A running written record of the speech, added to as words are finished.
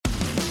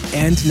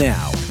And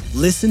now,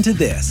 listen to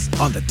this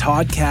on the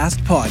Toddcast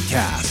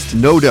podcast.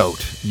 No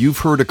doubt, you've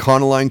heard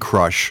Econoline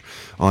Crush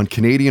on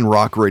Canadian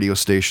rock radio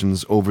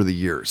stations over the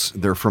years.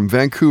 They're from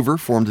Vancouver,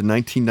 formed in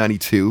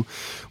 1992.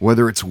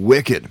 Whether it's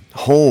Wicked,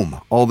 Home,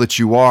 All That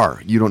You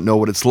Are, You Don't Know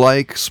What It's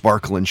Like,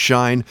 Sparkle and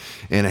Shine,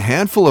 and a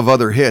handful of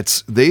other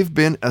hits, they've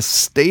been a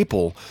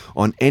staple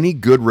on any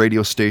good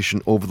radio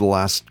station over the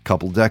last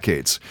couple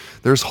decades.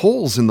 There's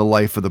holes in the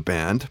life of the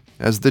band,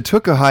 as they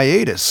took a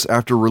hiatus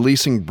after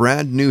releasing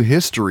Brand New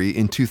History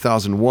in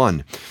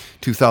 2001.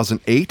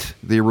 2008,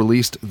 they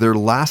released their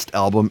last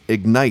album,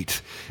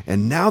 Ignite.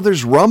 And now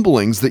there's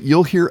rumblings that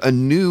you'll hear a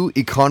new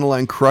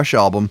Econoline Crush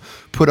album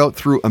put out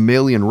through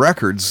Amalian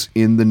Records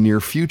in the near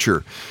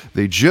future.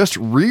 They just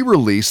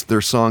re-released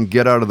their song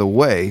Get Out of the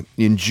Way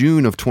in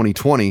June of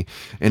 2020,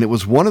 and it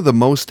was one of the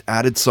most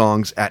added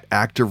songs at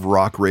Active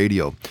Rock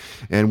Radio.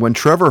 And when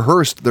Trevor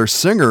Hurst, their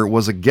singer,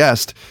 was a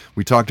guest,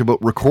 we talked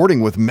about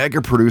recording with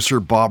mega producer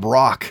Bob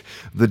Rock,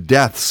 the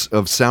deaths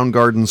of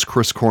Soundgarden's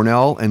Chris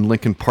Cornell and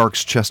Linkin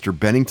Park's Chester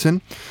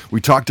Bennington.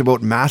 We talked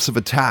about Massive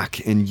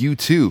Attack and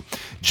U2,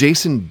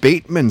 Jason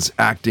Bateman's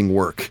acting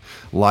work,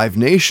 Live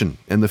Nation,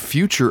 and the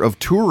future of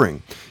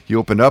touring. He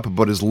opened up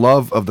about his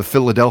love of the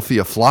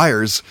Philadelphia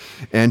Flyers,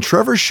 and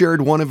Trevor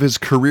shared one of his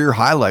career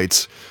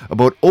highlights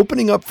about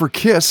opening up for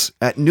Kiss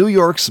at New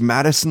York's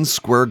Madison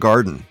Square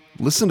Garden.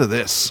 Listen to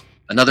this.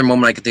 Another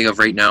moment I can think of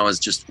right now is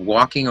just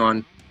walking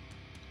on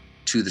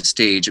to the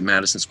stage at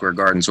Madison Square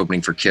Gardens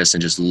opening for Kiss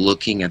and just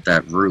looking at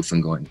that roof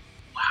and going,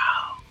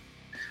 wow.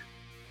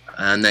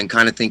 And then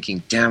kind of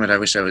thinking, damn it, I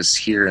wish I was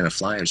here in a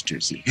Flyers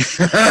jersey.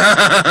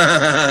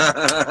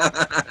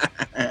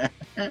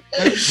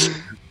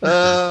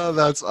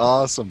 That's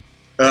awesome.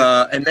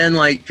 And then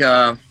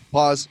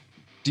Pause.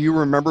 Do you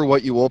remember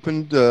what you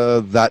opened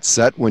that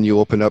set when you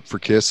opened up for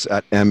Kiss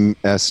at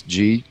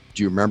MSG?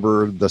 Do you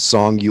remember the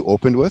song you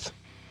opened with?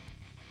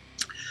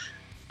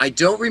 I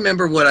don't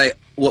remember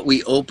what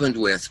we opened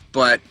with,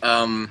 but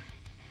the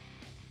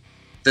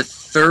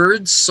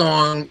third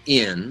song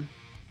in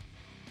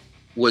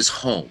was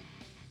Home.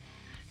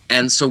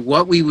 And so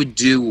what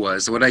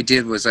I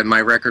did was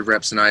my record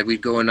reps and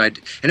we'd go and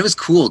it was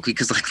cool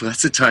because like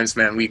lots of times,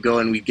 man, we'd go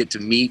and we'd get to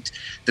meet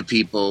the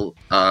people,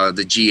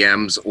 the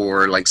GMs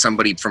or like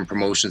somebody from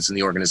promotions in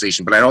the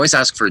organization, but I'd always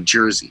ask for a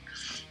jersey.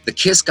 The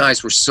Kiss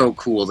guys were so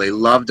cool. They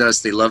loved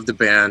us. They loved the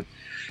band.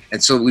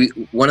 And so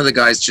one of the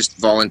guys just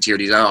volunteered.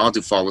 He's, I'll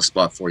do follow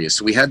spot for you.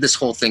 So we had this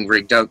whole thing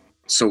rigged out.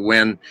 So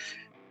when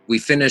we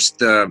finished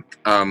the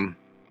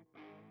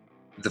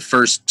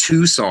first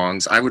two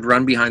songs, I would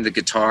run behind the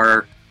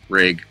guitar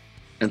rig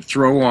and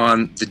throw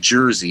on the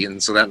jersey.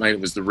 And so that night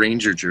it was the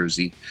Ranger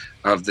jersey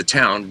of the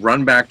town,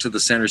 run back to the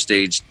center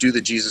stage, do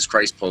the Jesus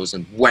Christ pose,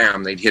 and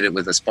wham, they'd hit it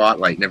with a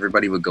spotlight and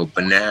everybody would go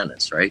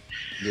bananas, right?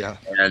 Yeah.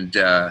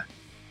 And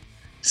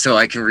so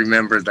I can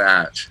remember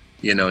that.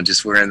 You know,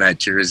 just wearing that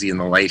jersey and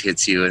the light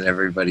hits you and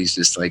everybody's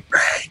just like,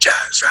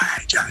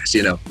 Rangers,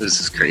 you know,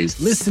 this is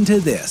crazy. Listen to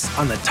This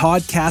on the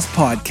Toddcast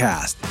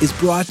podcast is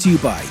brought to you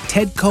by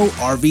Tedco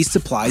RV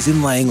Supplies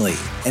in Langley,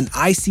 an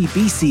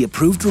ICBC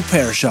approved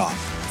repair shop.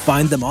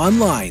 Find them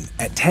online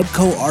at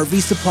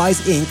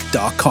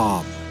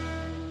tedcorvsuppliesinc.com.